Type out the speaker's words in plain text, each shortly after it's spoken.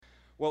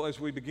Well,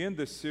 as we begin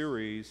this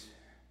series,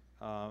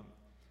 I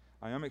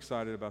am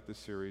excited about this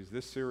series.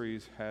 This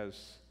series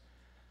has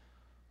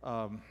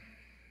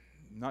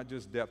not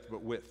just depth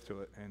but width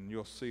to it, and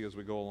you'll see as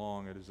we go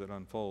along as it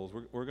unfolds.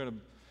 We're going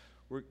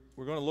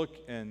to look,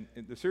 and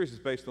the series is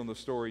based on the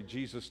story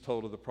Jesus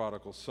told of the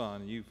prodigal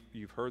son.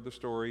 You've heard the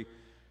story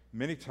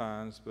many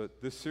times,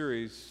 but this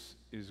series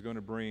is going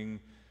to bring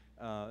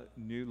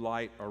new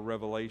light or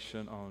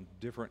revelation on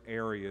different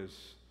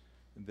areas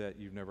that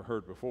you've never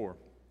heard before.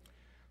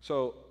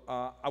 So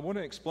I want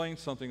to explain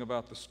something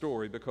about the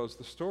story, because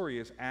the story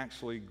is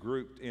actually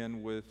grouped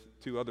in with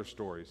two other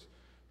stories: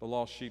 the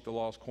lost sheep, the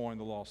lost coin,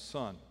 the lost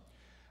son.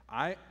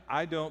 I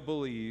don't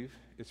believe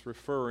it's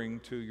referring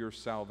to your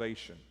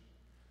salvation.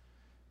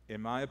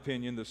 In my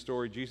opinion, the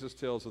story Jesus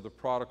tells of the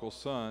prodigal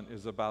son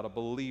is about a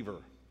believer.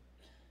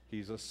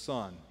 He's a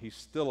son. He's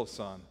still a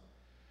son.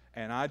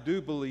 And I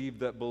do believe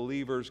that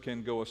believers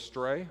can go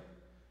astray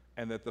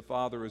and that the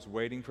Father is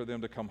waiting for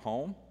them to come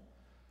home.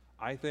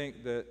 I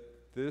think that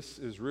this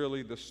is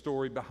really the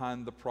story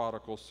behind the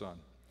prodigal son.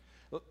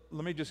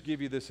 Let me just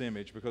give you this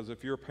image, because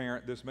if you're a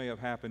parent, this may have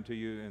happened to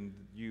you and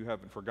you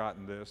haven't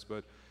forgotten this,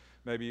 but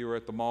maybe you were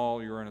at the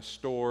mall, you're in a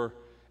store,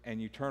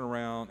 and you turn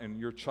around and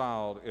your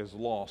child is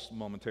lost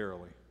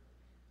momentarily.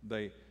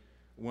 They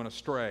went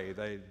astray,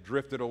 they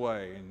drifted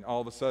away, and all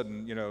of a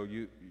sudden, your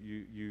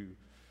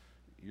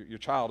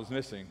child is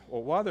missing.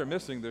 Well, while they're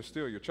missing, they're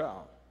still your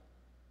child,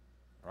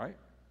 right?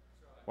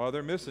 While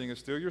they're missing, it's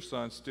still your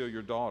son, still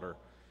your daughter.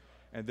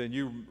 And then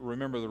you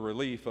remember the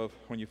relief of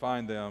when you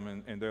find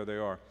them and there they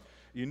are.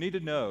 You need to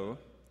know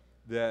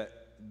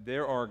that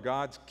there are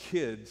God's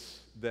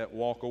kids that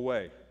walk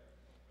away,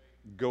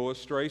 go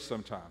astray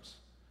sometimes,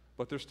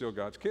 but they're still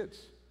God's kids.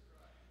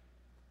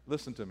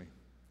 Listen to me.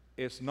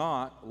 It's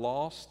not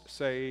lost,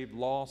 saved,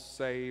 lost,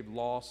 saved,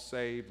 lost,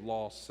 saved,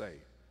 lost,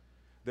 saved.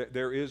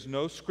 There is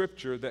no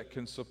scripture that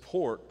can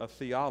support a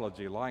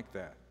theology like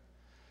that.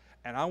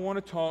 And I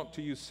want to talk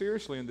to you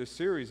seriously in this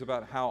series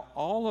about how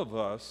all of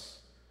us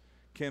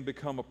can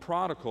become a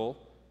prodigal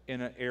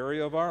in an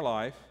area of our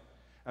life,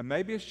 and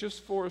maybe it's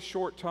just for a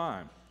short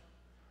time.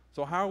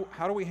 So how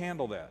do we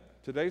handle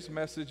that? Today's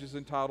message is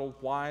entitled,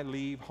 Why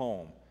Leave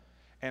Home?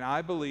 And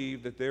I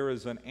believe that there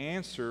is an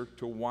answer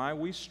to why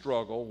we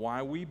struggle,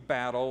 why we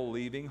battle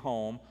leaving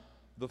home,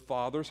 the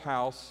Father's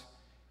house,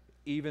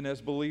 even as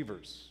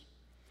believers.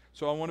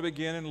 So I want to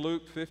begin in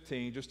Luke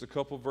 15, just a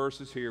couple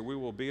verses here. We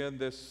will be in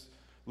this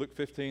Luke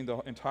 15, the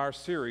entire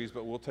series,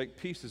 but we'll take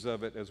pieces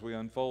of it as we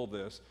unfold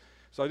this.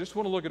 So I just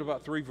want to look at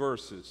about 3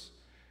 verses.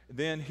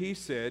 Then he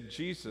said,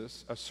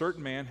 Jesus, a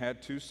certain man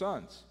had 2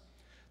 sons.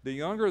 The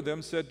younger of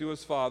them said to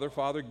his father,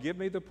 Father, give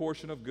me the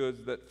portion of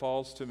goods that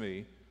falls to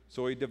me.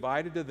 So he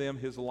divided to them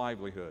his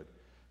livelihood.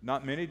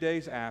 Not many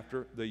days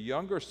after, the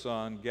younger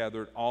son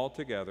gathered all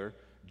together,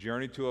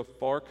 journeyed to a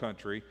far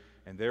country,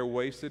 and there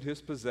wasted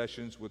his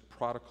possessions with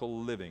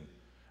prodigal living.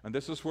 And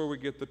this is where we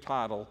get the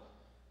title,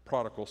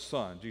 prodigal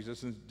son.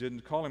 Jesus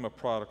didn't call him a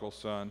prodigal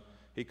son.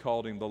 He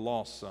called him the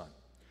lost son.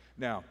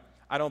 Now,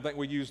 I don't think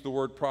we use the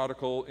word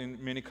prodigal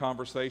in many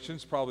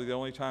conversations. Probably the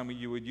only time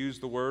you would use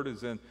the word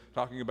is in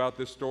talking about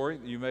this story.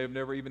 You may have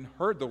never even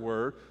heard the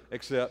word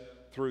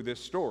except through this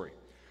story.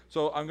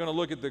 So I'm going to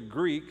look at the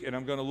Greek, and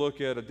I'm going to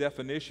look at a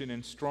definition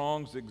in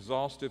Strong's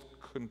Exhaustive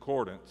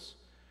Concordance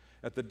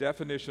at the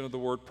definition of the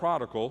word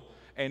prodigal,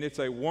 and it's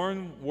a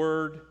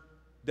one-word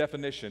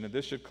definition, and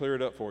this should clear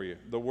it up for you.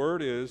 The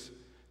word is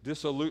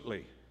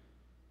dissolutely.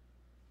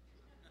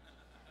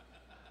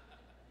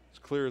 It's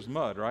clear as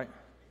mud, right?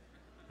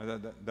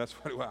 That's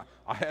what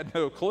I had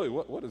no clue.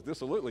 What does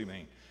dissolutely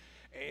mean?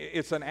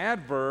 It's an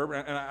adverb,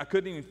 and I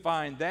couldn't even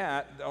find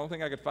that. The only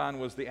thing I could find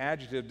was the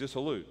adjective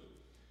dissolute.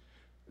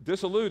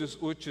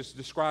 Dissolute which is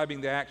describing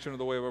the action or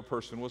the way of a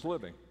person was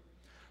living.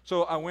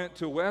 So I went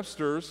to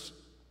Webster's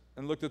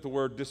and looked at the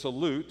word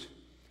dissolute,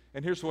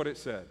 and here's what it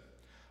said: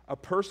 a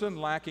person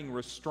lacking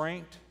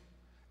restraint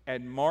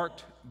and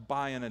marked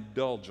by an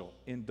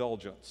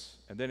indulgence.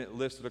 And then it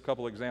listed a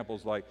couple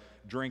examples like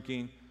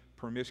drinking,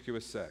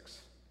 promiscuous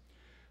sex.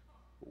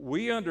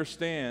 We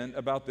understand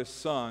about this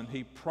son,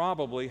 he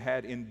probably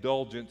had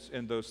indulgence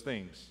in those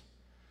things.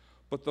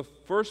 But the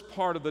first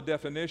part of the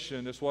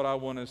definition is what I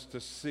want us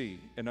to see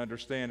and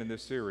understand in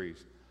this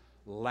series: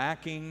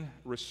 lacking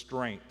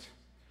restraint.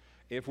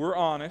 If we're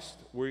honest,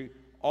 we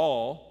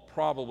all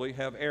probably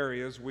have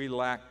areas we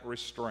lack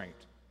restraint.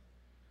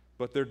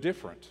 But they're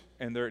different,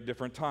 and they're at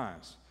different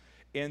times.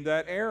 In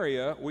that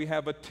area, we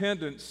have a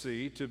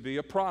tendency to be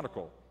a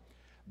prodigal.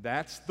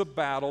 That's the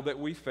battle that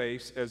we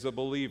face as a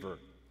believer.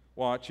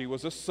 Watch, he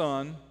was a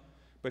son,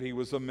 but he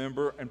was a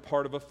member and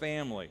part of a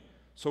family.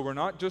 So we're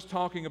not just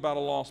talking about a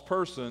lost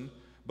person,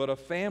 but a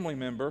family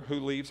member who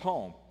leaves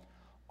home.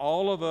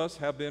 All of us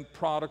have been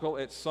prodigal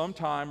at some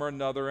time or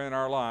another in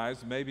our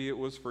lives. Maybe it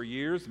was for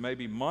years,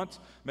 maybe months,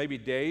 maybe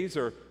days,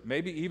 or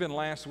maybe even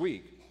last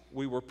week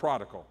we were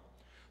prodigal.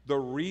 The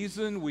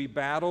reason we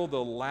battle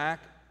the lack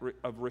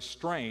of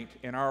restraint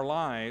in our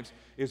lives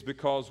is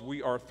because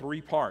we are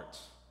 3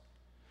 parts.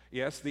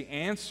 Yes, the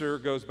answer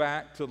goes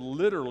back to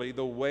literally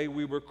the way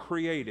we were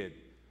created.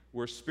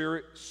 We're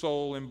spirit,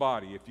 soul, and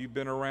body. If you've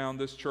been around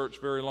this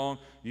church very long,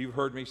 you've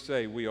heard me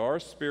say we are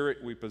a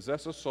spirit, we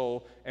possess a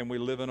soul, and we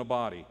live in a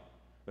body.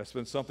 That's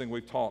been something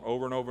we've taught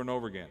over and over and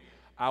over again.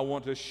 I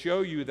want to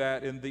show you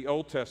that in the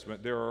Old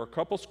Testament. There are a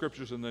couple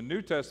scriptures in the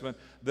New Testament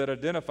that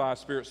identify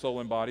spirit, soul,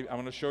 and body. I'm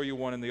going to show you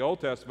one in the Old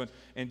Testament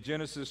in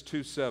Genesis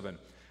 2:7.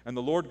 And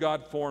the Lord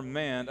God formed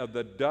man of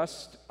the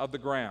dust of the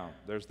ground,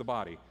 there's the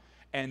body,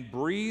 and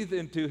breathed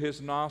into his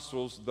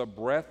nostrils the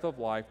breath of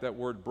life. That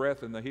word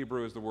breath in the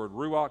Hebrew is the word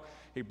ruach.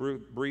 He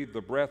breathed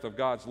the breath of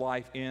God's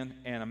life in,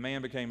 and a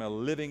man became a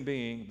living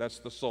being. That's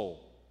the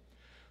soul.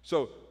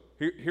 So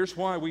here's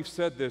why we've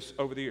said this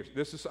over the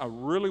years. I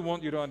really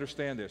want you to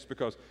understand this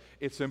because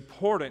it's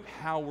important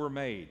how we're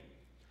made.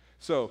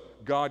 So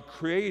God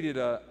created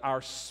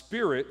our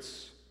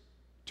spirits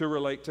to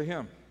relate to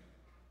Him.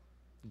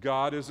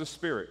 God is a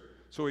spirit.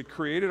 So He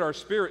created our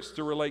spirits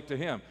to relate to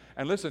Him.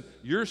 And listen,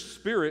 your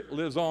spirit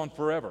lives on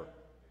forever.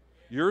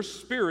 Your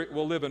spirit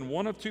will live in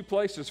one of two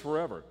places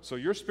forever. So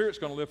your spirit's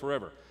going to live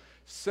forever.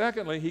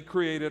 Secondly, He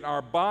created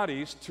our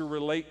bodies to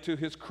relate to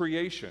His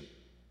creation.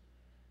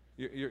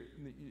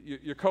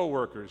 Your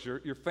co-workers,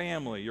 your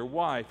family, your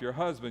wife, your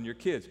husband, your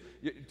kids,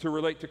 to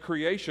relate to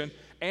creation.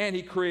 And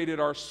He created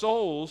our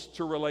souls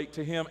to relate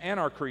to Him and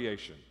our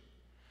creation.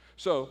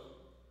 So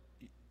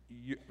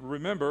you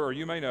remember, or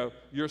you may know,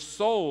 your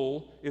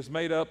soul is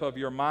made up of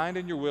your mind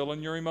and your will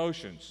and your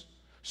emotions.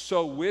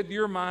 So with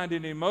your mind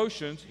and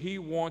emotions, He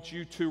wants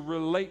you to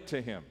relate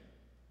to Him.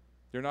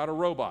 You're not a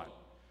robot.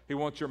 He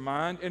wants your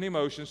mind and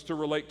emotions to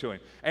relate to Him.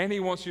 And He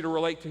wants you to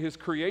relate to His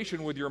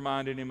creation with your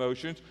mind and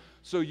emotions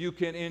so you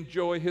can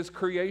enjoy His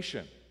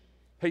creation.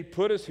 He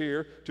put us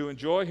here to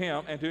enjoy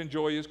Him and to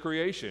enjoy His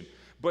creation.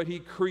 But He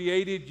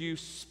created you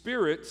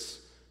spirits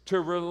to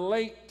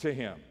relate to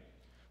Him.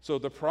 So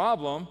the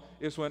problem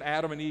is when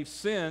Adam and Eve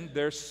sinned,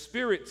 their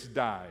spirits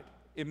died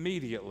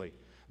immediately.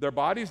 Their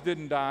bodies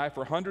didn't die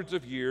for hundreds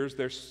of years.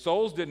 Their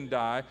souls didn't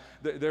die.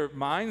 Their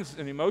minds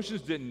and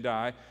emotions didn't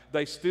die.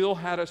 They still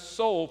had a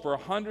soul for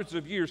hundreds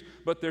of years,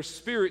 but their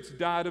spirits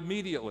died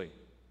immediately.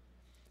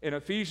 In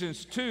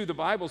Ephesians 2, the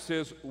Bible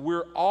says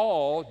we're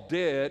all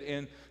dead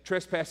in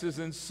trespasses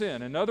and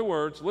sin. In other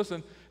words,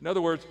 listen,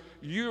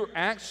 you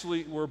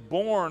actually were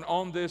born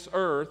on this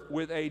earth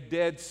with a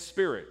dead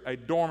spirit, a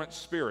dormant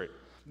spirit.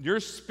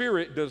 Your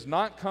spirit does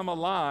not come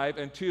alive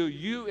until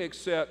you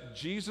accept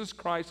Jesus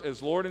Christ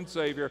as Lord and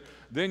Savior.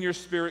 Then your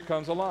spirit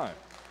comes alive.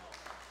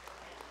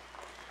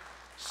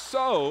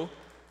 So,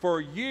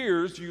 for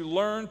years, you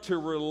learned to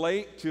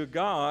relate to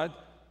God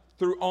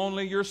through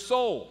only your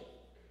soul.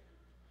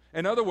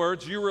 In other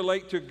words, you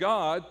relate to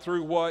God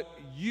through what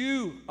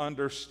you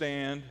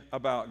understand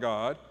about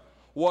God,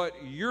 what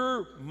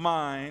your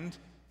mind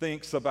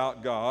thinks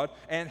about God,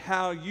 and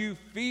how you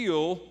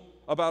feel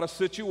about a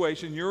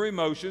situation, your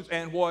emotions,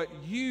 and what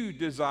you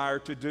desire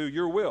to do,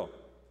 your will.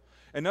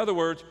 In other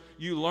words,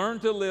 you learn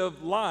to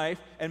live life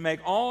and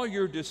make all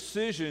your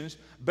decisions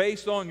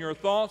based on your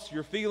thoughts,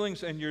 your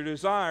feelings, and your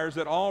desires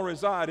that all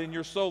reside in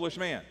your soulish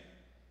man,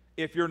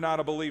 if you're not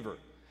a believer.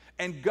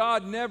 And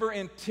God never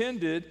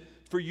intended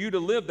for you to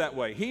live that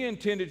way. He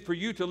intended for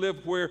you to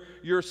live where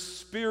your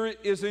spirit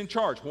is in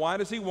charge. Why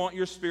does He want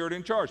your spirit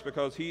in charge?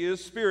 Because He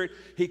is spirit.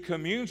 He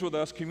communes with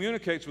us,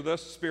 communicates with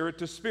us spirit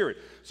to spirit.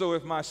 So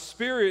if my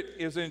spirit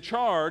is in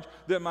charge,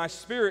 then my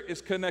spirit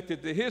is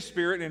connected to His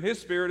spirit, and His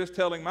spirit is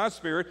telling my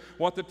spirit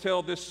what to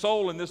tell this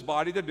soul and this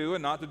body to do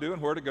and not to do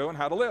and where to go and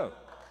how to live.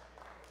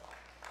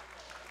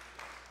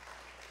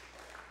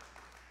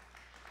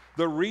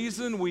 The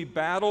reason we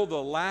battle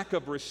the lack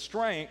of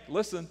restraint,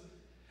 listen,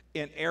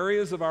 in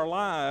areas of our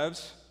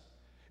lives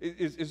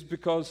is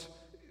because,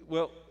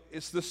 well,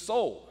 it's the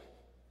soul.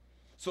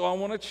 So I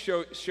want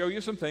to show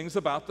you some things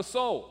about the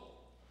soul.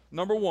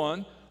 Number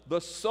one, the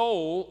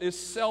soul is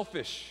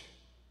selfish.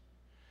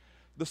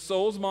 The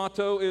soul's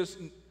motto is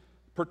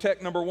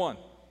protect number one.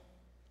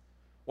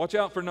 Watch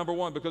out for number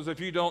one, because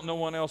if you don't, no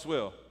one else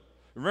will.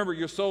 Remember,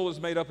 your soul is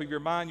made up of your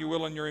mind, your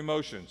will, and your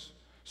emotions.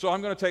 So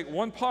I'm going to take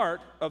one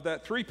part of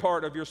that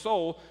three-part of your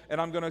soul,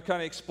 and I'm going to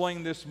kind of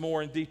explain this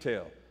more in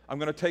detail. I'm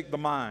going to take the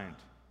mind.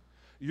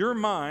 Your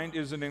mind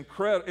is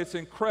it's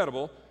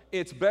incredible.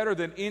 It's better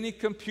than any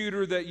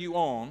computer that you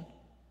own.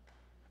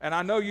 And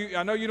I know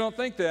you don't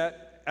think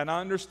that, and I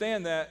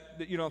understand that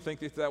you don't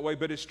think it's that way,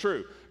 but it's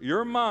true.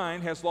 Your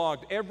mind has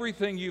logged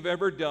everything you've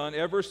ever done,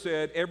 ever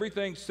said,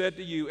 everything said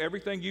to you,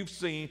 everything you've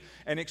seen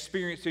and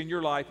experienced in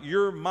your life.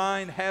 Your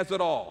mind has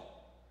it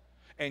all.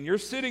 And you're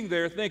sitting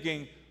there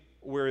thinking,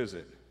 where is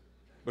it?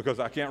 Because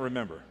I can't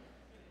remember.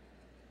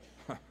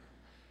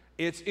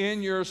 It's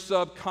in your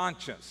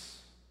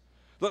subconscious.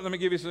 Let me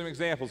give you some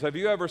examples. Have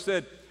you ever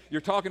said, you're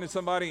talking to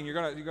somebody and you're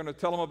going to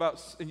tell them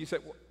about, and you say,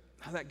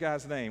 that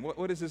guy's name,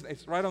 what is his name?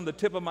 It's right on the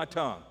tip of my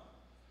tongue.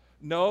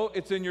 No,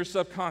 it's in your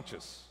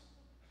subconscious.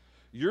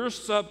 Your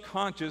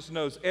subconscious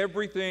knows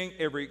everything,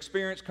 every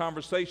experience,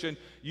 conversation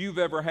you've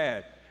ever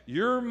had.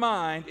 Your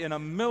mind, in a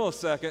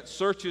millisecond,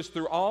 searches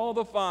through all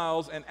the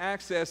files and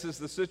accesses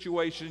the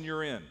situation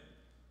you're in.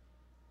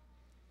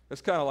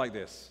 It's kind of like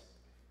this.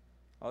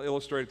 I'll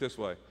illustrate it this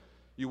way.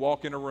 You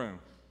walk in a room,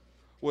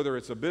 whether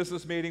it's a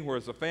business meeting, whether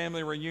it's a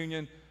family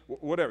reunion,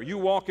 whatever. You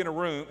walk in a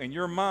room and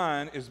your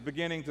mind is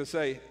beginning to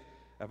say,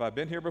 have I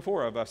been here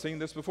before? Have I seen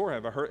this before?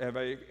 Have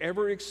I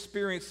ever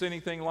experienced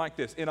anything like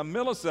this? In a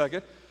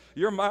millisecond,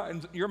 your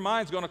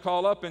mind's going to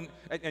call up, and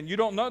you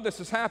don't know this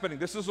is happening.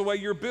 This is the way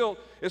you're built.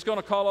 It's going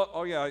to call up,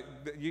 oh yeah,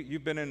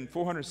 you've been in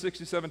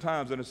 467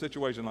 times in a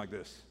situation like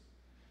this.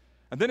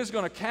 And then it's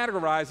going to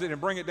categorize it and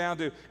bring it down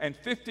to, and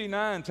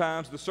 59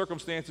 times the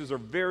circumstances are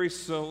very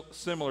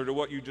similar to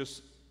what you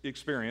just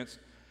experienced.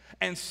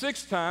 And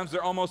 6 times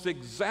they're almost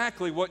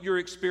exactly what you're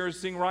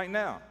experiencing right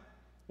now.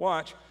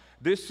 Watch.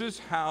 This is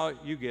how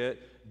you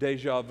get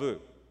déjà vu.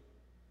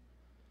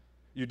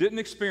 You didn't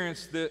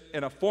experience it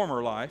in a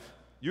former life.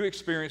 You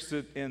experienced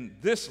it in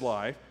this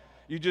life.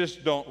 You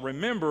just don't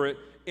remember it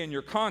in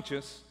your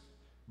conscious,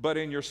 but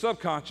in your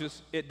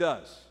subconscious, it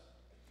does.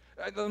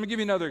 Let me give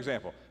you another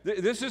example.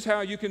 This is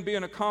how you can be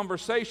in a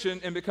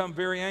conversation and become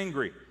very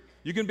angry.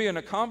 You can be in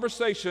a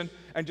conversation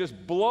and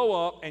just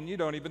blow up, and you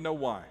don't even know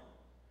why.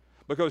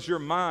 Because your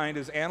mind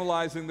is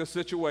analyzing the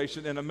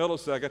situation in a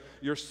millisecond.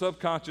 Your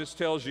subconscious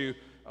tells you,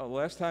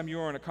 last time you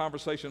were in a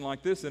conversation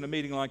like this, in a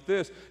meeting like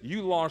this,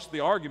 you lost the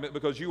argument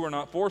because you were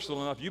not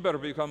forceful enough. You better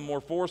become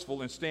more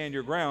forceful and stand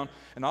your ground.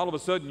 And all of a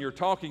sudden you're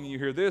talking and you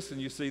hear this and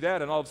you see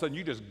that, and all of a sudden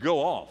you just go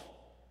off.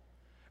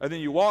 And then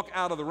you walk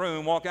out of the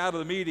room, walk out of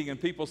the meeting, and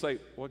people say,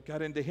 what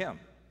got into him?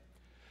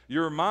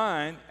 Your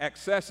mind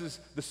accesses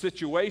the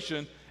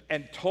situation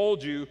and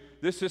told you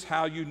this is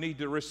how you need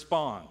to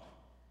respond.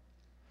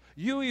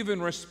 You even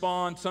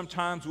respond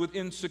sometimes with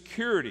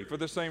insecurity for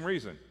the same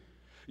reason.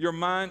 Your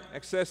mind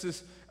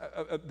accesses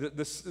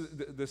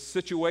the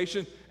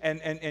situation,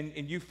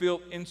 and you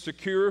feel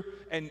insecure,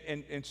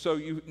 and so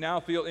you now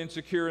feel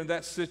insecure in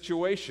that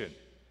situation.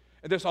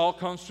 And this all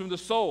comes from the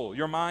soul.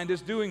 Your mind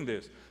is doing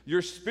this.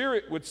 Your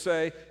spirit would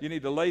say you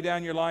need to lay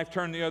down your life,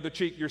 turn the other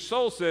cheek. Your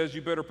soul says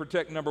you better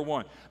protect number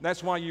one.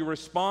 That's why you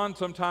respond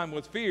sometime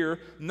with fear,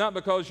 not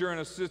because you're in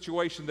a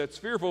situation that's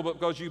fearful, but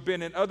because you've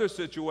been in other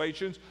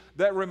situations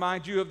that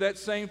remind you of that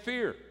same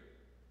fear.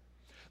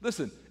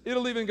 Listen,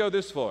 it'll even go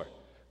this far.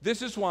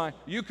 This is why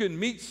you can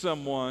meet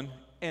someone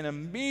and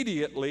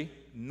immediately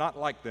not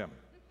like them.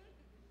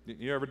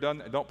 You ever done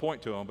that? Don't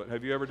point to them, but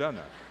have you ever done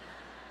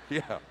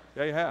that?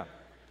 Yeah, you have.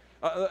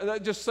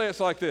 Just say it's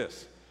like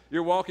this.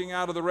 You're walking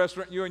out of the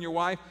restaurant, you and your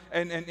wife,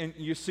 and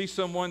you see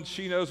someone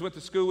she knows went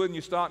to school with, and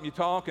you stop and you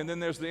talk, and then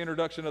there's the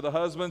introduction of the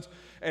husbands,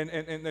 and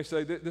they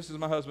say, this is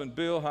my husband,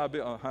 Bill. Hi,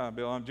 Bill. Oh, hi,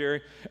 Bill. I'm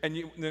Jerry.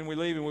 And then we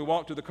leave, and we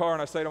walk to the car,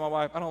 and I say to my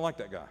wife, I don't like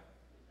that guy.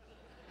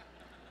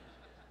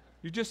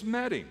 You just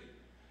met him.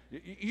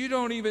 You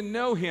don't even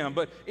know him,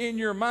 but in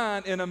your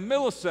mind, in a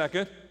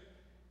millisecond,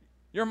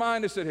 your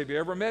mind has said, have you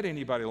ever met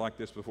anybody like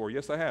this before?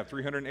 Yes, I have.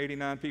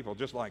 389 people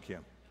just like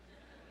him.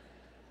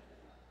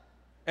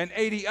 And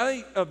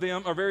 88 of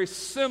them are very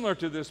similar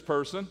to this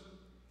person.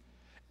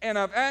 And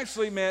I've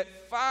actually met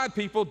 5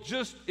 people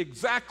just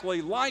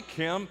exactly like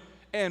him,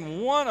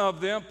 and one of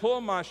them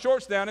pulled my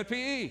shorts down at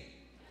PE.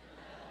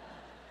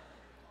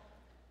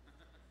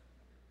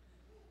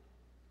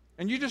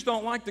 And you just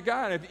don't like the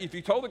guy. And if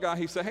you told the guy,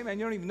 he'd say, hey, man,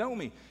 you don't even know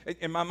me.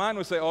 And my mind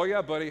would say, oh,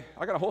 yeah, buddy,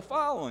 I got a whole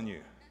file on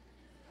you.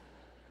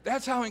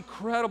 That's how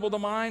incredible the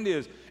mind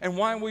is and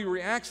why we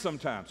react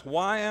sometimes.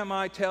 Why am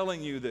I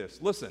telling you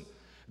this? Listen,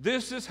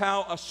 this is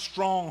how a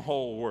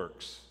stronghold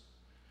works.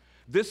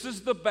 This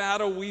is the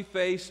battle we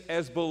face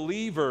as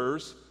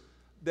believers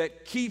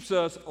that keeps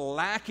us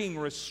lacking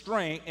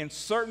restraint in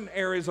certain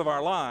areas of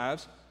our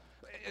lives.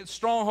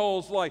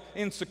 Strongholds like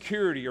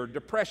insecurity or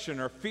depression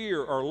or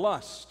fear or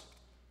lust.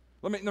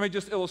 Let me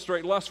just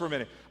illustrate lust for a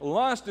minute.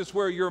 Lust is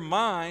where your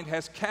mind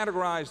has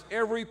categorized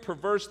every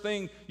perverse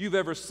thing you've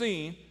ever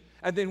seen,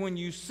 and then when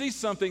you see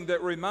something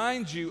that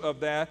reminds you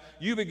of that,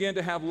 you begin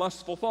to have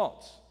lustful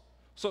thoughts.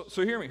 So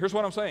hear me. Here's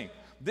what I'm saying.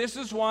 This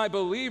is why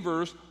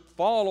believers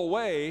fall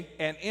away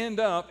and end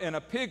up in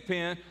a pig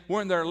pen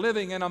when they're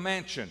living in a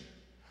mansion.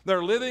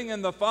 They're living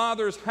in the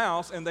Father's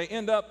house, and they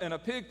end up in a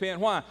pig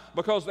pen. Why?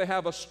 Because they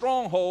have a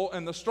stronghold,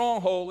 and the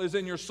stronghold is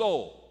in your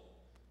soul.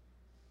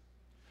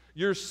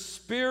 Your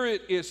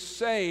spirit is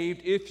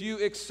saved if you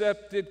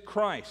accepted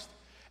Christ.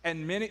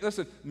 And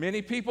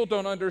many people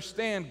don't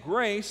understand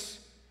grace,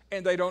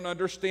 and they don't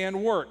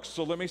understand works.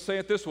 So let me say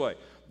it this way.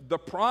 The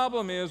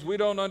problem is we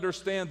don't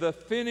understand the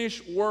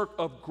finished work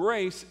of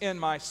grace in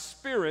my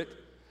spirit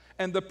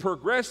and the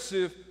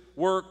progressive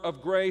work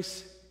of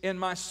grace in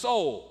my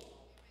soul.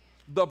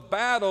 The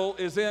battle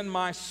is in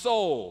my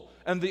soul.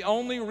 And the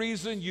only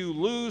reason you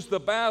lose the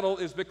battle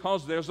is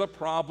because there's a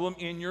problem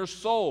in your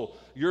soul.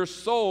 Your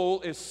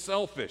soul is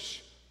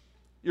selfish.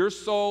 Your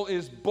soul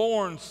is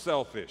born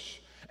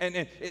selfish.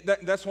 And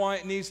that's why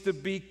it needs to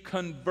be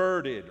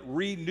converted,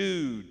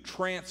 renewed,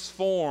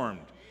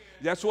 transformed.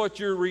 That's what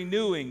you're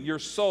renewing, your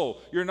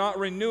soul. You're not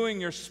renewing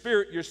your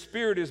spirit. Your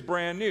spirit is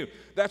brand new.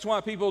 That's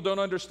why people don't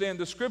understand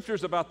the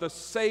scriptures about the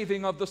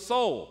saving of the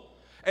soul.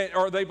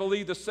 Or they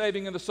believe the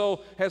saving of the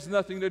soul has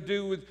nothing to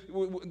do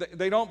with,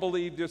 they don't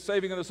believe the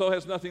saving of the soul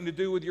has nothing to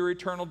do with your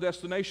eternal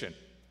destination.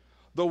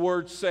 The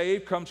word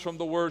saved comes from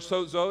the word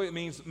sozo. It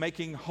means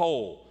making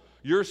whole.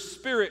 Your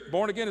spirit,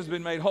 born again, has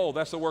been made whole.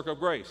 That's the work of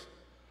grace.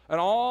 And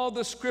all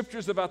the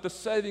scriptures about the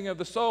saving of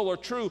the soul are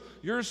true.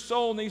 Your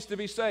soul needs to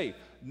be saved,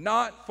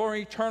 not for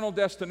eternal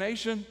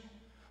destination,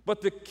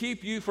 but to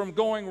keep you from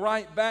going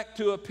right back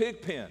to a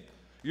pig pen.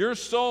 Your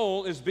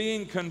soul is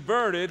being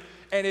converted,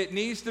 and it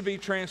needs to be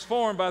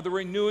transformed by the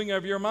renewing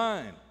of your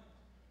mind.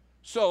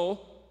 So,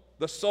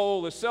 the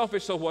soul is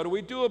selfish, so what do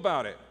we do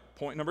about it?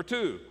 Point number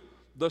 2,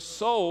 the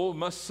soul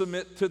must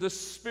submit to the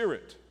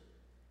Spirit.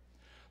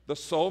 The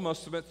soul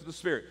must submit to the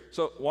Spirit.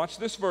 So watch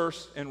this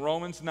verse in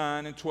Romans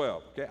 9 and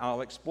 12. Okay,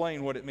 I'll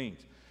explain what it means.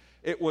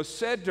 It was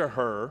said to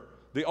her,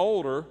 the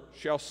older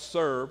shall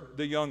serve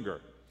the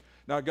younger.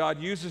 Now God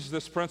uses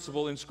this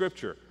principle in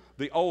Scripture.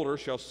 The older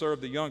shall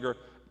serve the younger,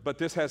 but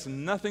this has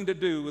nothing to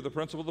do with the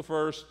principle of the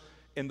first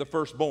in the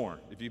firstborn.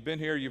 If you've been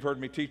here, you've heard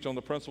me teach on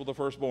the principle of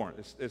the firstborn.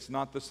 It's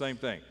not the same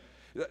thing.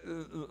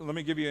 Let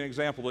me give you an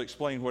example to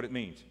explain what it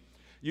means.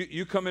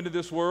 You come into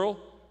this world,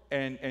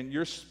 and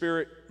your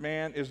spirit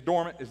man is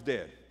dormant, is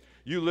dead.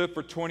 You live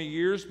for 20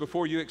 years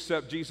before you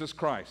accept Jesus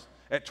Christ.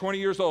 At 20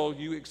 years old,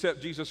 you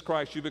accept Jesus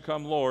Christ, you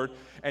become Lord,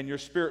 and your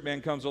spirit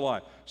man comes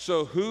alive.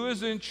 So who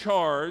is in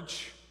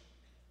charge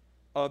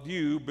of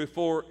you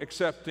before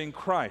accepting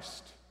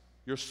Christ?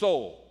 Your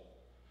soul.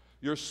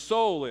 Your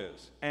soul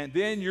is. And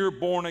then you're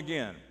born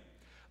again.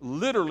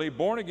 Literally,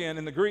 born again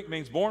in the Greek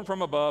means born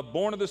from above,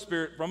 born of the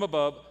Spirit from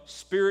above.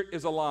 Spirit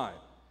is alive.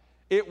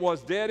 It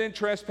was dead in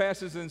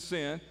trespasses and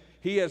sin.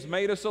 He has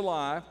made us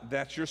alive.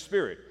 That's your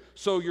spirit.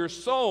 So your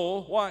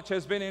soul, watch,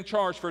 has been in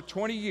charge for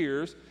 20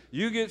 years.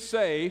 You get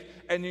saved,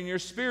 and then your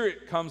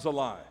spirit comes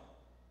alive.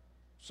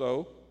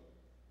 So,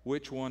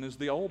 which one is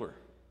the older?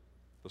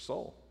 The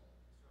soul.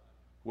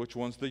 Which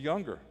one's the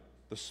younger?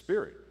 The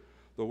spirit.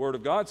 The Word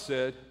of God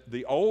said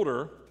the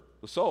older,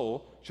 the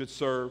soul, should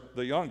serve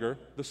the younger,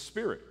 the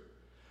spirit.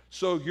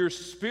 So your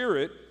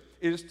spirit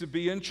is to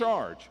be in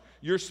charge.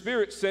 Your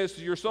spirit says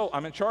to your soul,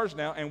 I'm in charge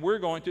now, and we're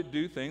going to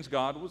do things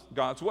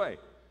God's way.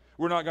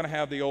 We're not going to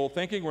have the old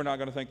thinking. We're not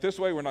going to think this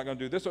way. We're not going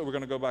to do this way. We're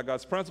going to go by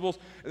God's principles.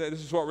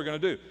 This is what we're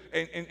going to do.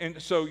 And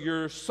so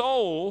your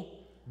soul,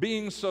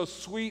 being so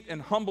sweet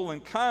and humble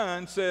and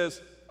kind,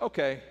 says,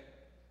 okay,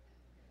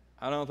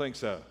 I don't think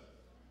so.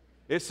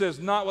 It says,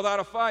 not without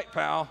a fight,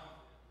 pal.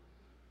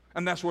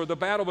 And that's where the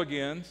battle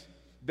begins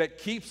that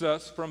keeps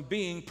us from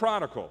being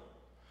prodigal.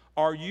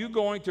 Are you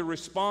going to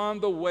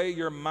respond the way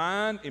your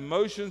mind,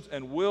 emotions,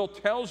 and will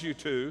tells you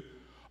to,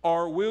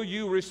 or will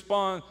you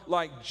respond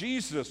like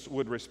Jesus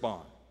would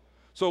respond?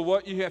 So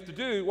what you have to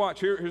do, watch,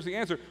 here's the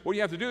answer. What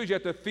you have to do is you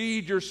have to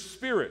feed your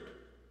spirit.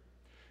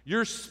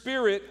 Your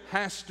spirit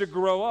has to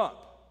grow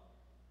up.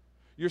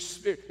 Your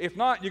spirit, if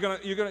not, you're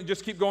gonna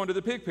just keep going to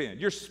the pig pen.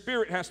 Your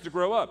spirit has to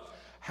grow up.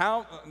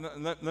 How?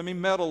 Let me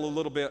meddle a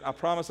little bit. I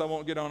promise I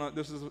won't get on it.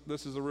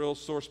 This is a real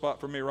sore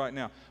spot for me right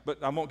now,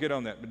 but I won't get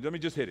on that. But let me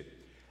just hit it.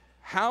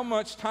 How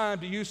much time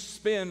do you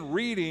spend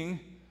reading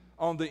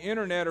on the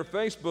internet or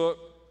Facebook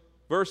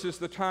versus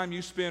the time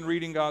you spend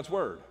reading God's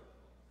Word?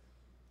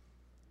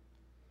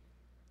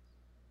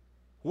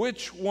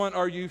 Which one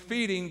are you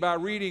feeding by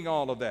reading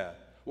all of that?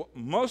 Well,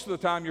 most of the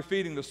time you're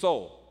feeding the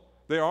soul.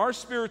 There are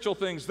spiritual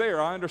things there,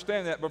 I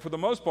understand that, but for the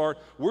most part,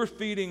 we're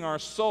feeding our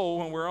soul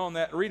when we're on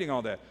that, reading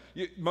all that,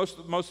 most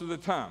of the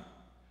time.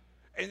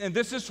 And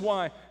this is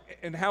why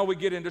and how we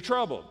get into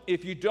trouble.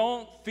 If you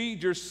don't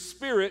feed your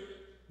spirit,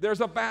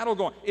 there's a battle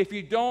going. If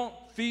you don't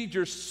feed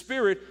your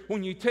spirit,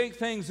 when you take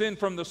things in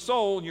from the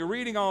soul and you're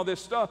reading all this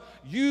stuff,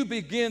 you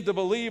begin to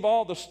believe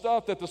all the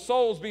stuff that the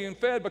soul's being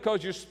fed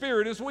because your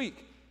spirit is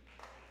weak.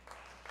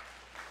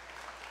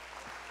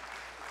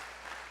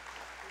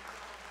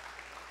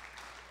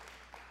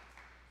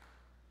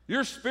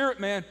 Your spirit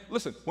man,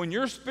 listen, when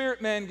your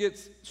spirit man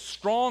gets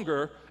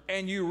stronger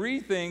and you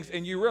read things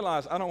and you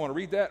realize, I don't want to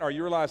read that, or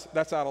you realize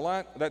that's out of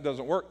line, that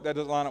doesn't work, that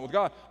doesn't line up with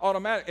God,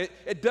 automatically,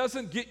 it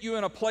doesn't get you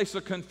in a place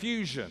of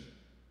confusion.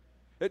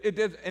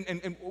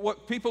 And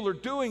what people are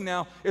doing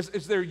now is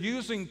they're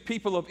using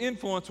people of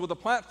influence with a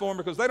platform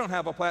because they don't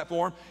have a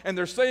platform, and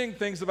they're saying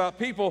things about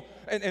people,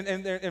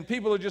 and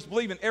people are just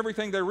believing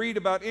everything they read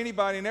about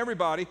anybody and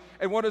everybody.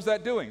 And what is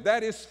that doing?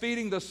 That is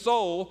feeding the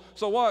soul.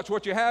 So watch,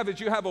 what you have is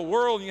you have a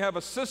world and you have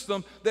a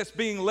system that's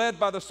being led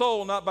by the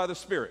soul, not by the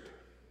spirit.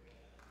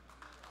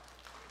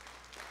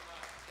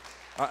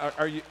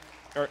 Are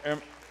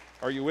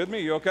you with me?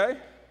 You okay?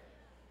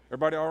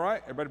 Everybody all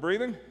right? Everybody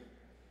breathing?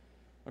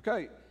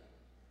 Okay.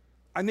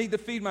 I need to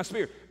feed my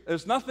spirit.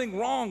 There's nothing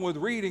wrong with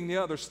reading the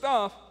other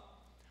stuff,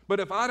 but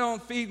if I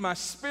don't feed my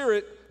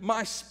spirit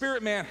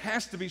man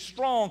has to be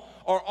strong,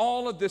 or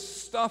all of this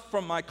stuff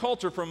from my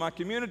culture, from my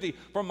community,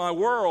 from my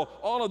world,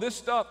 all of this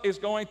stuff is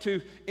going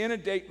to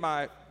inundate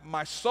my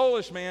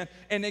soulish man,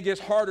 and it gets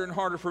harder and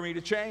harder for me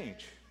to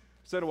change.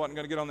 Said I wasn't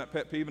going to get on that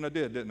pet peeve, and I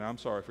did, didn't I? I'm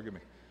sorry, forgive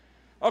me.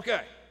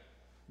 Okay.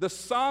 The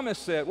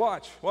psalmist said,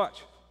 watch.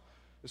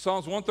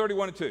 Psalms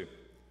 131:2.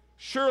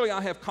 Surely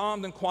I have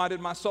calmed and quieted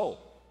my soul.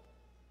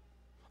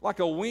 Like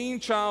a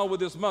weaned child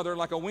with his mother,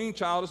 like a weaned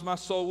child is my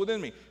soul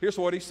within me. Here's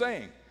what he's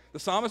saying. The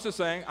psalmist is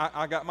saying,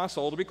 I got my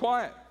soul to be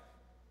quiet.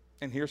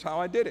 And here's how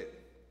I did it.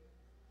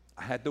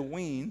 I had to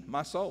wean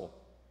my soul.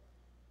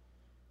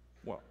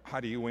 Well, how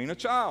do you wean a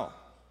child?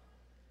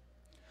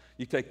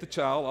 You take the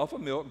child off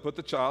of milk and put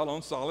the child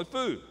on solid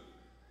food.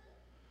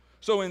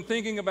 So in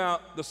thinking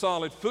about the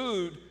solid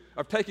food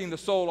of taking the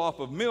soul off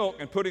of milk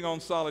and putting on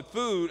solid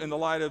food in the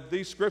light of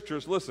these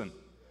scriptures, listen,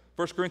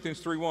 1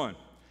 Corinthians 3:1.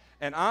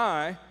 And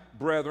I,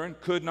 brethren,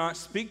 could not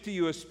speak to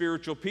you as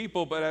spiritual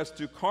people, but as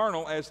to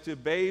carnal, as to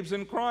babes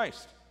in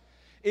Christ.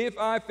 If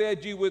I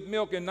fed you with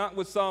milk and not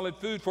with solid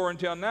food, for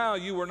until now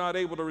you were not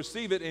able to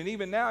receive it, and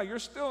even now you're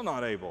still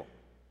not able.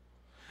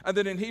 And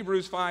then in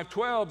Hebrews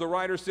 5:12, the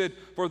writer said,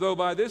 for though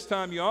by this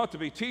time you ought to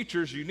be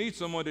teachers, you need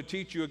someone to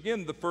teach you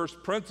again the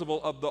first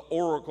principle of the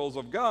oracles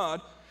of God,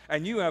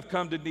 and you have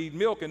come to need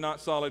milk and not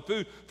solid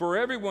food. For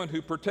everyone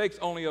who partakes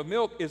only of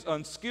milk is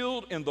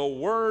unskilled in the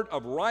word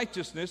of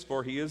righteousness,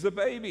 for he is a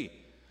baby.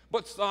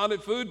 But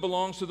solid food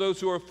belongs to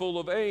those who are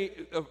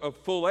of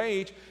full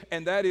age,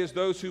 and that is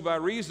those who by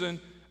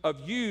reason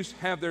of use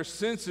have their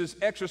senses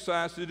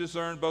exercised to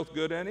discern both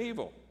good and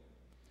evil.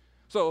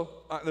 So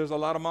there's a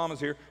lot of mamas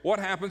here. What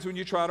happens when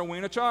you try to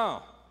wean a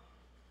child?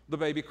 The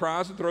baby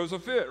cries and throws a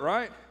fit,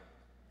 right?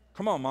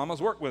 Come on, mamas,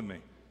 work with me,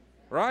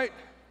 right?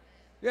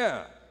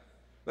 Yeah.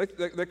 They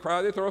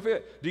cry, they throw a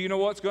fit. Do you know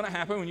what's going to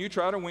happen when you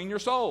try to wean your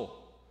soul?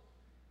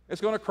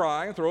 It's going to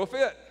cry and throw a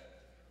fit.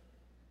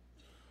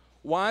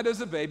 Why does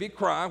the baby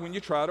cry when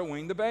you try to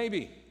wean the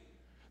baby?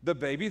 The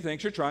baby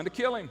thinks you're trying to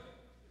kill him.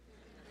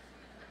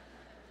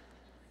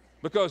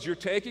 Because you're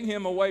taking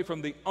him away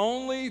from the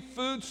only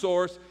food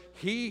source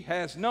he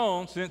has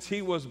known since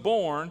he was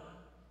born,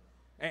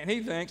 and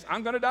he thinks,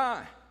 I'm going to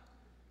die.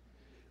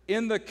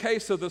 In the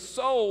case of the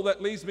soul,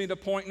 that leads me to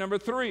point number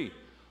 3.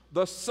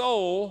 The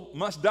soul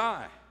must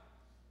die.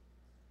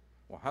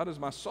 Well, how does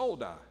my soul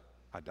die?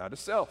 I die to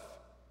self.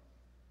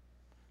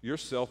 Your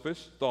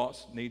selfish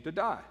thoughts need to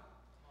die.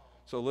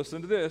 So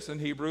listen to this in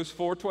Hebrews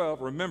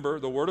 4:12. Remember,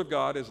 the Word of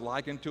God is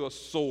likened to a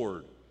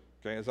sword,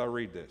 okay, as I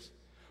read this.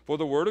 For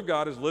the Word of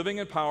God is living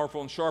and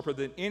powerful and sharper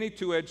than any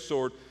two-edged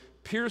sword,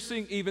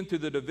 piercing even to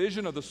the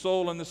division of the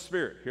soul and the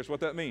spirit. Here's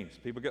what that means.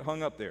 People get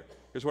hung up there.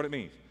 Here's what it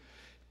means.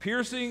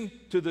 Piercing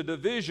to the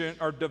division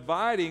or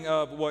dividing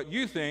of what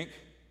you think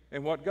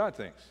and what God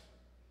thinks.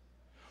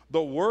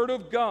 The Word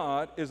of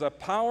God is a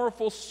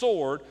powerful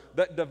sword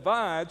that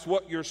divides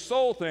what your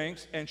soul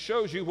thinks and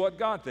shows you what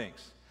God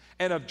thinks.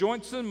 And of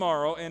joints and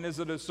marrow, and is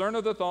a discerner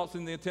of the thoughts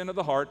and the intent of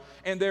the heart.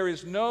 And there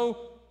is no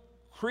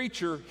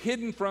creature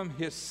hidden from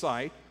his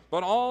sight,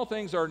 but all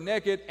things are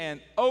naked and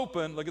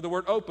open, look at the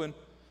word open,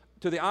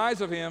 to the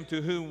eyes of him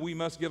to whom we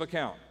must give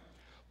account.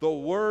 The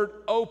word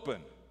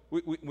open,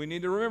 we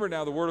need to remember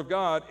now the Word of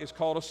God is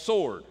called a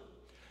sword.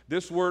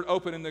 This word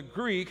open in the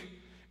Greek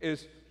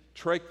is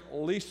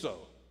trakliso,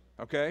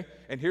 okay?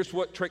 And here's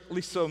what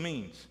trakliso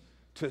means.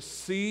 To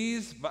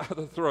seize by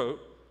the throat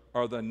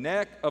or the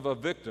neck of a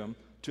victim,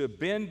 to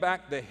bend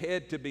back the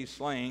head to be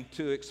slain,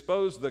 to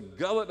expose the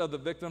gullet of the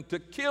victim, to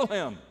kill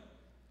him.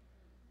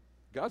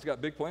 God's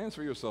got big plans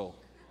for your soul.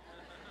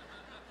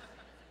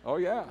 Oh,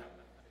 yeah.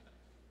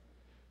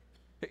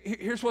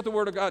 Here's what the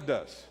Word of God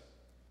does.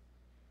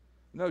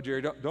 No,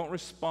 Jerry, don't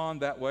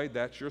respond that way.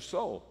 That's your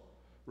soul.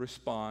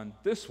 Respond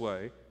this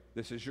way.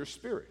 This is your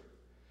spirit.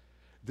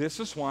 This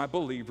is why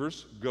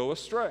believers go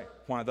astray,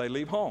 why they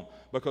leave home,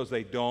 because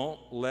they don't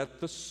let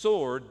the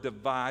sword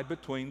divide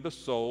between the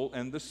soul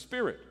and the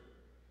spirit.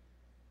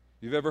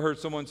 You've ever heard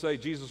someone say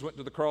Jesus went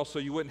to the cross so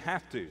you wouldn't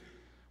have to?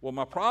 Well,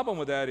 my problem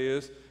with that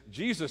is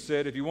Jesus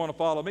said, if you want to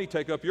follow me,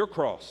 take up your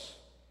cross.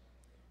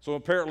 So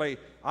apparently,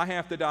 I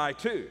have to die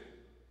too.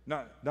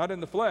 Not in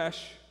the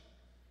flesh.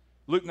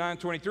 Luke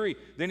 9:23,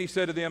 then he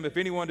said to them, if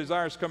anyone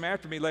desires to come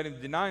after me, let him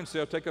deny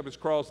himself, take up his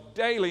cross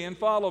daily and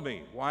follow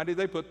me. Why did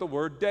they put the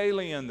word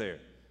daily in there?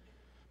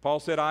 Paul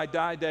said, I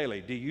die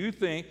daily. Do you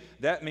think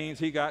that means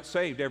he got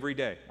saved every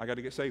day? I got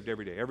to get saved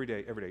every day, every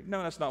day, every day.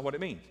 No, that's not what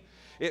it means.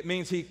 It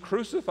means he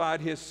crucified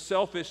his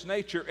selfish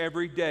nature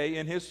every day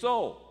in his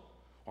soul.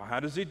 Well, how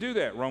does he do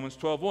that? Romans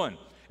 12:1.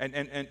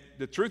 And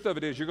the truth of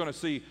it is you're going to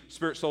see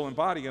spirit, soul, and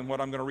body in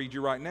what I'm going to read you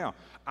right now.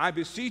 I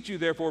beseech you,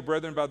 therefore,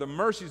 brethren, by the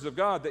mercies of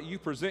God, that you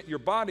present your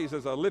bodies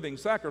as a living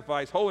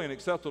sacrifice, holy and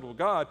acceptable to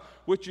God,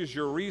 which is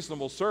your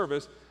reasonable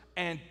service.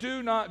 And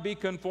do not be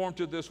conformed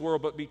to this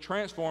world, but be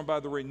transformed by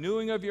the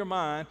renewing of your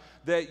mind,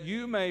 that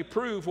you may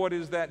prove what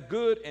is that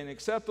good and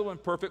acceptable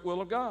and perfect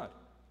will of God.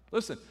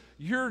 Listen,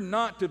 you're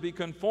not to be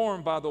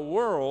conformed by the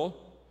world,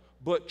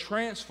 but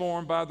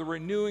transformed by the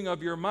renewing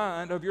of your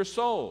mind, of your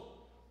soul.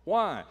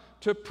 Why?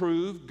 To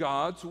prove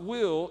God's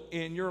will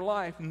in your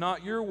life,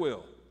 not your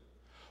will.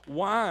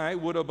 Why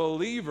would a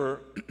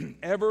believer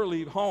ever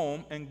leave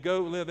home and go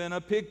live in a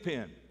pig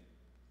pen?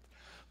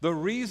 The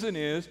reason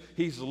is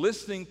he's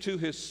listening to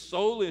his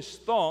soulish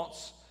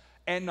thoughts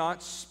and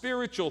not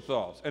spiritual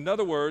thoughts. In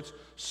other words,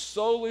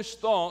 soulish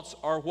thoughts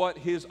are what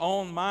his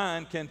own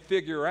mind can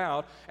figure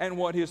out and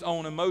what his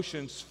own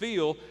emotions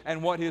feel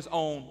and what his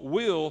own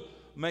will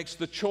makes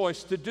the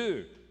choice to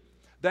do.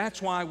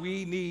 That's why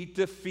we need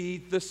to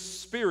feed the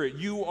Spirit.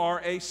 You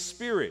are a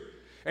spirit.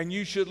 And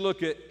you should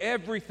look at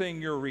everything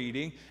you're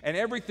reading and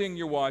everything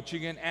you're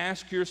watching and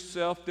ask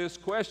yourself this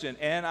question: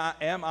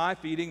 am I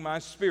feeding my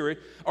spirit,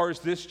 or is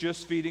this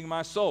just feeding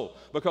my soul?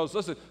 Because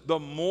listen, the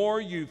more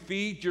you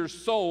feed your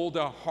soul,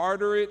 the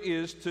harder it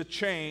is to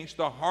change,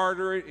 the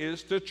harder it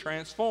is to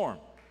transform.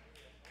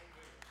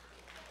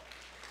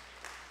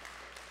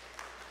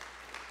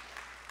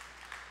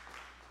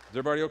 Is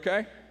everybody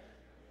okay?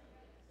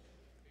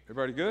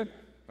 Everybody good?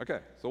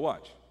 Okay, so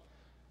watch.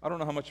 I don't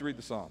know how much you read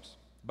the Psalms.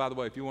 By the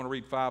way, if you want to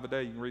read 5 a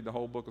day, you can read the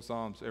whole book of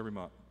Psalms every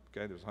month.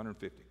 Okay, there's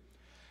 150.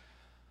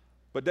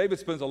 But David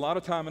spends a lot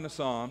of time in the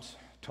Psalms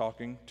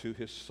talking to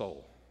his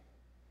soul.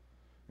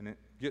 And it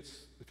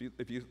gets,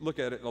 if you look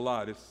at it a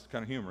lot, it's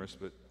kind of humorous,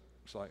 but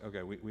it's like,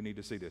 okay, we need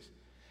to see this.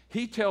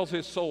 He tells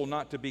his soul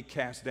not to be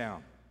cast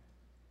down.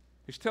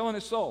 He's telling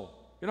his soul,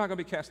 you're not going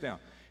to be cast down.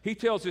 He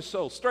tells his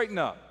soul, straighten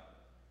up.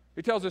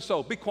 He tells his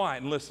soul, be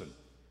quiet and listen.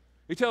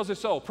 He tells his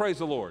soul, praise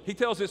the Lord. He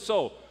tells his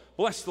soul,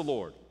 bless the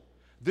Lord.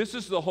 This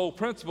is the whole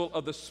principle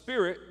of the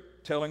Spirit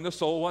telling the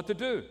soul what to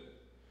do.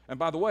 And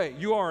by the way,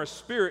 you are a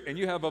spirit and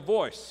you have a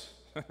voice.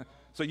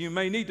 So you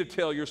may need to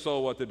tell your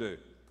soul what to do.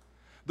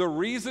 The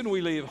reason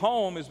we leave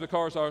home is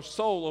because our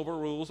soul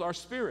overrules our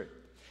spirit.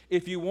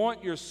 If you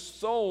want your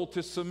soul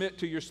to submit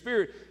to your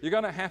spirit, you're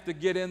going to have to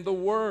get in the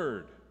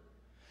Word.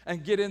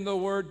 And get in the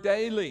Word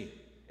daily.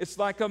 It's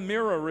like a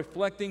mirror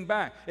reflecting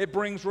back. It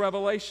brings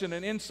revelation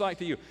and insight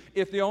to you.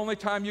 If the only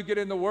time you get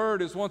in the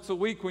Word is once a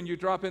week when you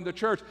drop into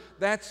church,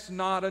 that's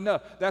not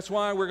enough. That's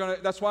why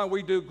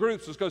we do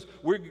groups, is because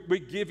we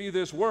give you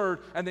this Word,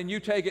 and then you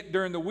take it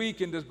during the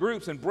week into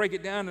groups and break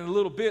it down in a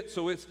little bit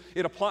so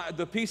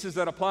the pieces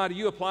that apply to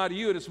you,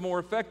 and it's more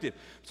effective.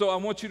 So I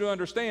want you to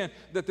understand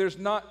that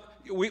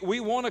we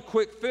want a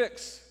quick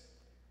fix.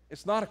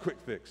 It's not a quick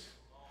fix.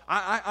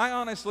 I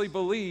honestly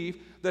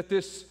believe that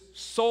this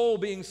soul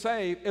being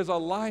saved is a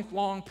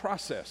lifelong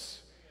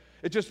process.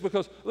 It's just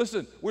because,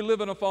 listen, we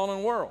live in a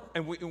fallen world,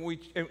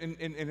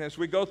 and as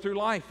we go through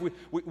life,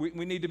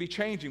 we need to be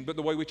changing, but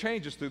the way we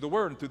change is through the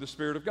Word and through the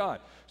Spirit of God.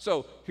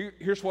 So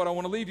here's what I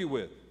want to leave you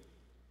with.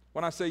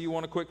 When I say you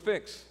want a quick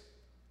fix,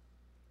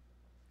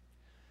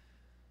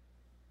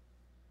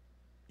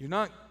 you're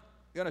not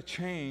going to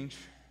change,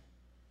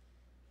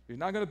 you're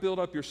not going to build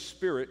up your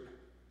spirit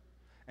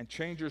and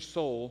change your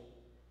soul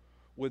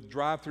with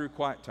drive-through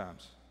quiet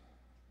times.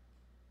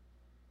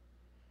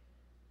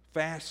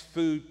 Fast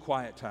food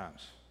quiet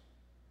times.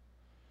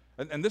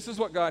 And this is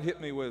what God hit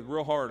me with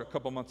real hard a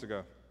couple months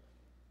ago.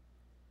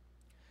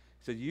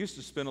 He said, you used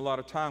to spend a lot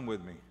of time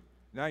with me.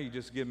 Now you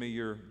just give me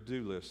your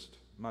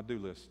my do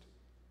list.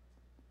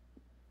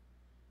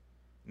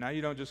 Now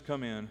you don't just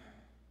come in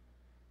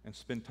and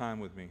spend time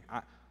with me.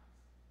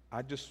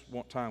 I just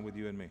want time with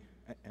you and me.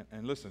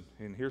 And listen,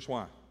 and here's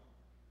why.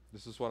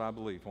 This is what I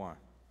believe. Why?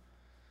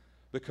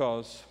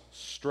 Because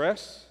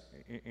stress,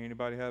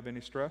 anybody have any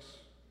stress?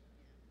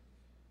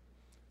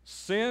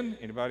 Sin,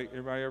 anybody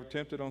ever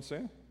tempted on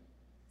sin?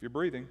 If you're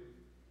breathing.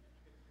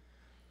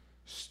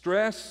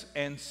 Stress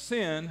and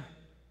sin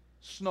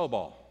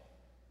snowball.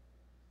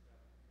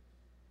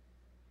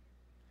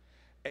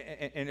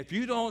 And if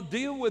you don't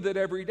deal with it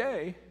every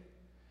day,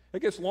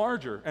 it gets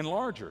larger and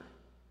larger.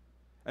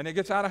 And it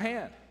gets out of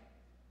hand.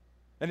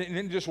 And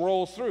it just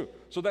rolls through.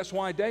 So that's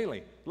why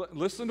daily.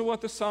 Listen to what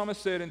the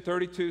psalmist said in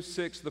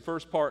 32:6, the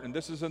first part, and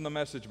this is in the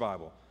Message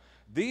Bible.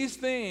 These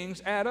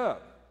things add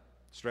up,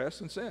 stress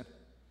and sin.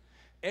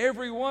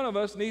 Every one of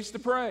us needs to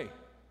pray.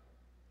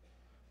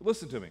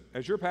 Listen to me,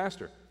 as your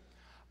pastor,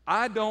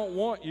 I don't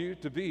want you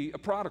to be a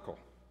prodigal.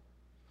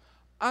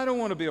 I don't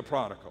want to be a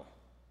prodigal.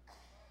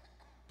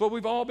 But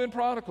we've all been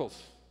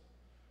prodigals.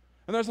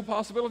 And there's a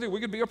possibility we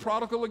could be a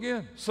prodigal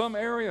again. Some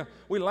area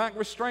we lack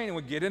restraint, and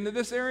we get into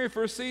this area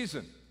for a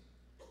season.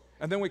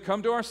 And then we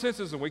come to our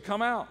senses and we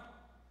come out.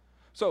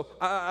 So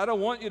I don't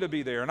want you to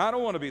be there, and I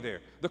don't want to be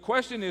there. The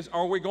question is,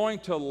 are we going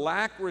to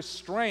lack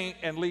restraint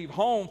and leave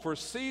home for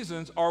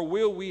seasons, or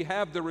will we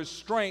have the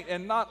restraint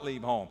and not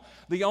leave home?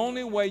 The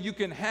only way you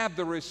can have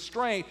the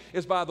restraint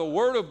is by the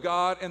Word of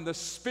God and the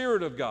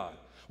Spirit of God.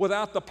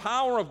 Without the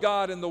power of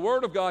God and the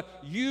Word of God,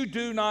 you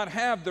do not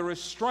have the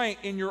restraint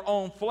in your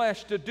own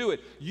flesh to do it.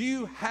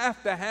 You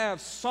have to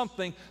have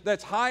something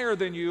that's higher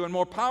than you and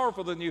more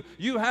powerful than you.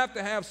 You have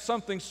to have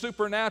something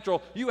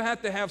supernatural. You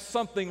have to have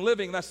something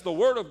living. That's the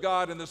Word of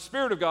God and the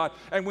Spirit of God.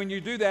 And when you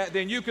do that,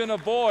 then you can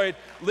avoid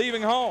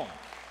leaving home.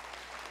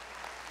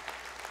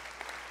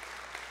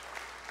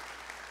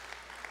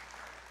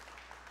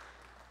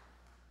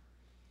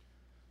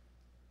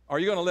 Are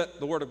you going to let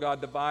the Word of God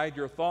divide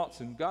your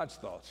thoughts and God's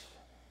thoughts?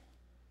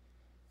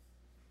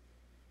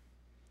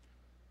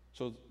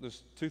 So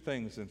there's two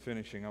things in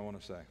finishing I want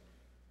to say,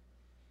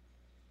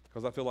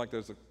 because I feel like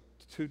there's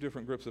two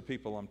different groups of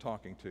people I'm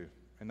talking to,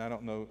 and I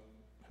don't know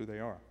who they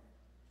are.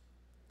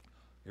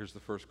 Here's the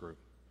first group.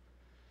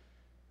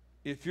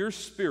 If your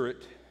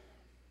spirit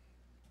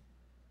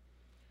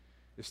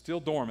is still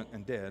dormant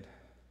and dead,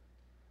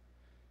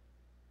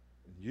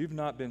 you've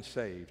not been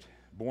saved,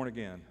 born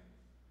again,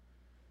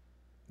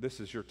 this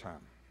is your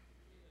time.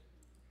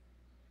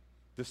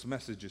 This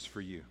message is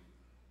for you.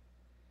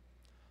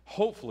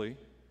 Hopefully,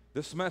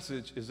 this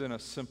message is in a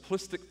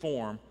simplistic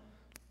form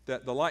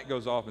that the light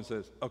goes off and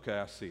says, okay,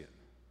 I see it.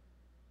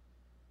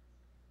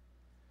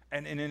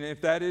 And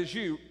if that is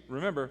you,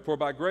 remember, for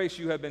by grace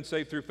you have been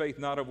saved through faith,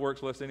 not of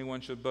works, lest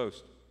anyone should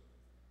boast.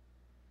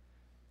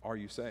 Are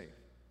you saved?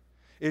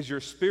 Is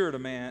your spirit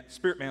man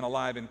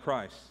alive in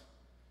Christ?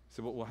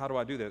 You say, well, how do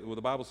I do that? Well,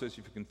 the Bible says if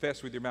you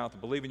confess with your mouth and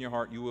believe in your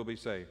heart, you will be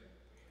saved.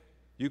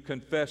 You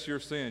confess your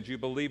sins, you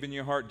believe in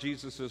your heart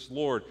Jesus is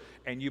Lord,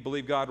 and you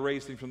believe God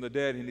raised him from the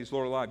dead and he's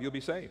Lord alive, you'll be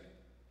saved.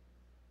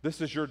 This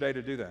is your day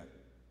to do that.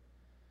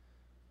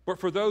 But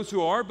for those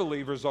who are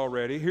believers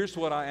already, here's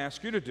what I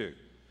ask you to do.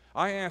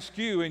 I ask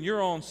you in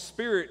your own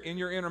spirit, in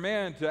your inner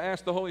man, to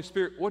ask the Holy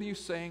Spirit, what are you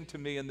saying to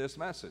me in this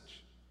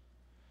message?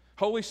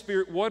 Holy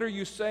Spirit, what are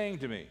you saying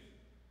to me?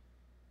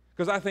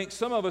 Because I think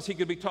some of us, he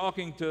could be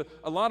talking to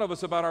a lot of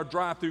us about our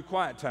drive-through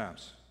quiet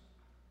times.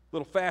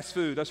 Little fast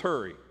food, let's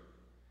hurry.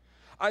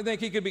 I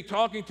think he could be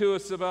talking to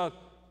us about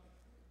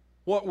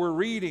what we're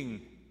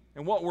reading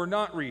and what we're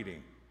not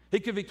reading. He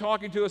could be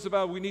talking to us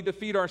about we need to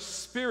feed our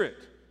spirit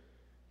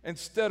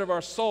instead of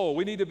our soul.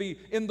 We need to be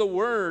in the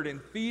Word and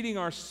feeding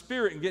our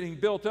spirit and getting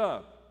built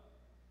up.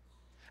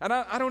 And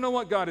I don't know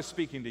what God is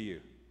speaking to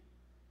you,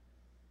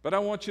 but I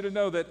want you to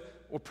know that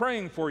we're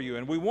praying for you,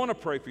 and we want to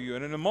pray for you.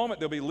 And in a moment,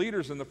 there'll be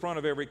leaders in the front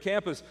of every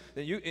campus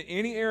that you, in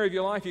any area of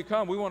your life you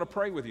come, we want to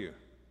pray with you.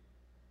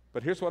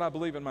 But here's what I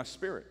believe in my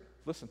spirit.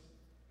 Listen.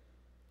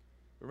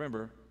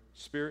 Remember,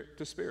 spirit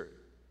to spirit.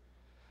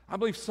 I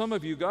believe some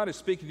of you, God is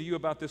speaking to you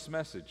about this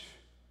message.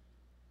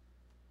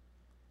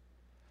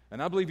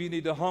 And I believe you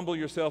need to humble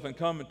yourself and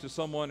come to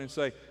someone and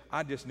say,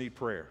 I just need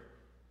prayer.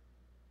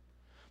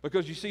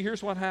 Because you see,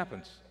 here's what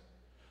happens.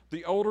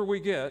 The older we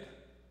get,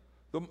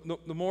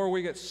 the more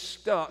we get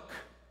stuck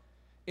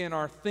in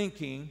our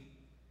thinking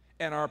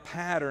and our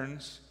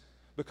patterns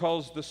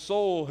because the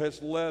soul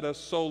has led us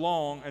so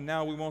long, and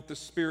now we want the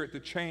spirit to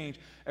change,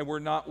 and we're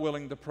not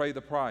willing to pay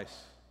the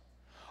price.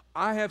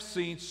 I have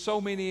seen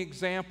so many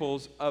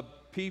examples of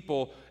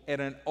people at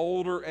an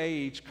older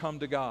age come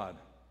to God.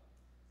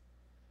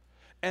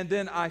 And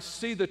then I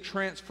see the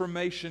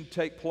transformation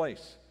take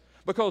place.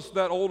 Because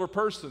that older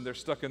person, they're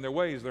stuck in their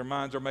ways, their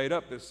minds are made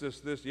up, this,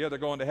 yeah, they're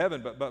going to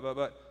heaven,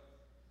 but.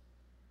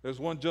 There's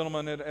one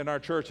gentleman in our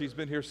church, he's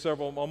been here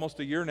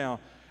almost a year now,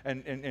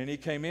 and he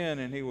came in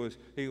and he was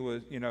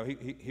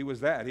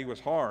that. He was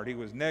hard, he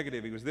was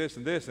negative, he was this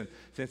and this, and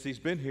since he's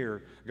been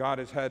here, God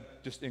has had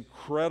just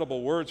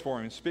incredible words for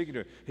him and speaking to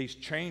him. He's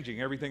changing,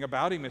 everything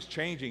about him is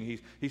changing.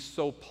 He's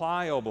so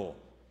pliable.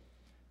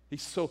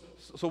 So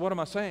what am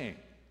I saying?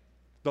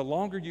 The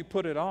longer you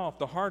put it off,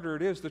 the harder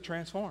it is to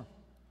transform.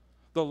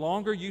 The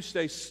longer you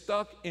stay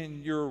stuck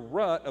in your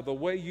rut of the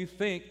way you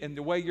think and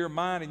the way your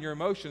mind and your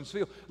emotions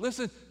feel.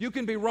 Listen, you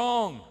can be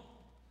wrong.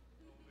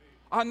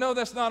 I know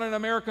that's not an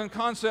American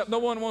concept no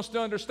one wants to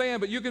understand,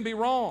 but you can be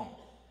wrong.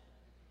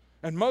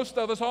 And most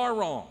of us are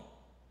wrong.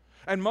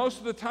 And most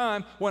of the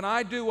time, when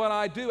I do what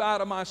I do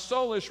out of my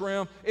soulish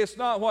realm, it's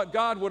not what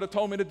God would have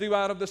told me to do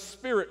out of the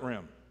spirit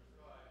realm.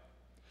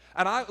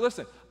 And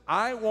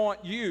I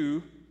want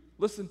you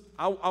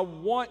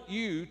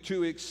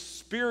to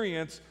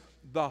experience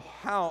the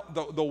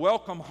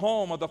welcome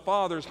home of the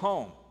Father's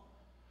home.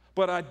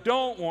 But I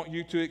don't want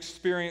you to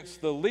experience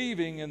the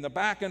leaving and the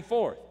back and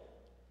forth,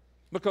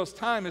 because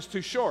time is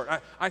too short.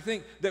 I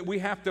think that we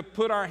have to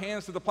put our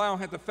hands to the plow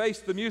and have to face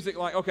the music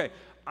like, okay,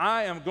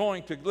 I am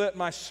going to let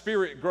my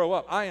spirit grow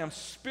up. I am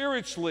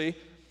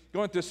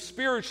going to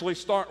spiritually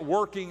start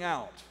working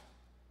out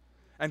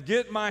and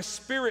get my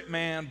spirit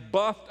man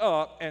buffed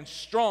up and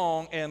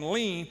strong and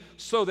lean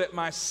so that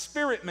my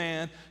spirit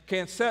man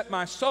can set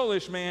my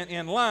soulish man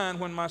in line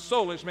when my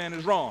soulish man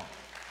is wrong.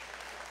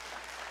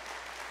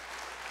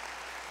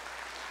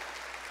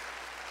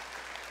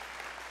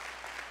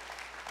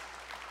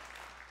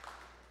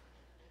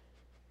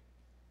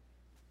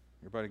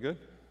 Everybody good?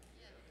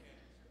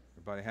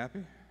 Everybody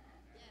happy?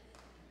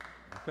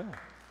 Okay.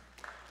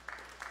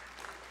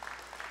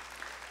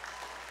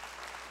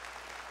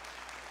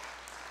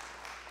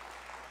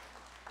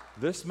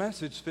 This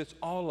message fits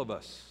all of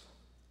us.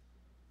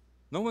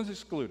 No one's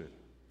excluded.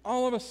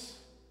 All of us.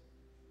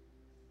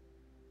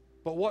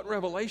 But what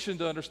revelation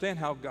to understand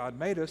how God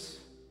made us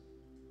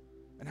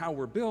and how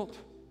we're built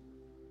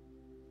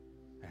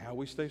and how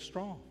we stay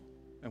strong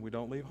and we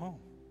don't leave home.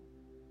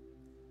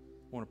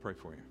 I want to pray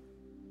for you.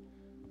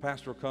 The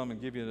pastor will come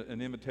and give you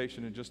an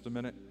invitation in just a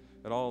minute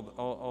at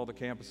all the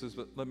campuses,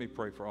 but let me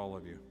pray for all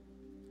of you.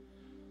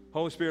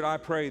 Holy Spirit, I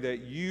pray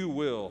that you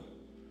will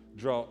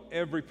draw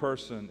every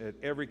person at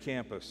every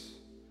campus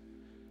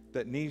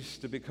that needs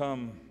to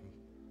become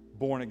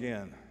born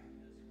again,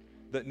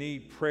 that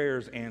need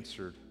prayers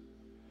answered,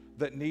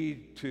 that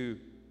need to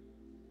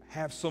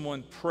have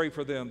someone pray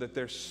for them, that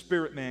their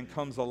spirit man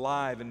comes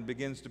alive and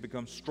begins to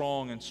become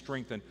strong and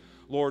strengthened.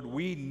 Lord,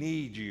 we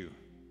need you.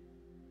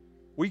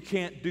 We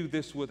can't do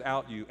this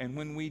without you. And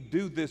when we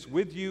do this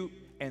with you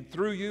and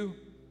through you,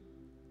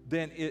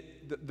 then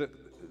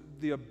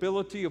the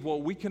ability of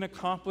what we can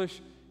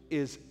accomplish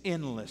is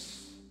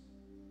endless.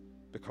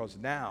 Because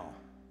now,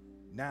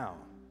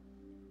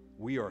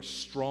 we are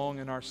strong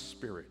in our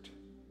spirit,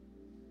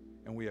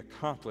 and we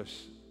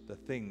accomplish the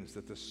things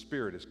that the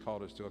Spirit has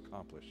called us to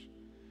accomplish.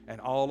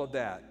 And all of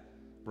that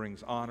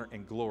brings honor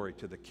and glory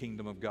to the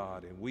kingdom of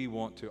God, and we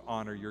want to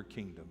honor your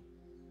kingdom.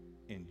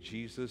 In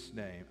Jesus'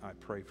 name, I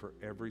pray for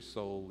every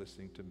soul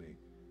listening to me.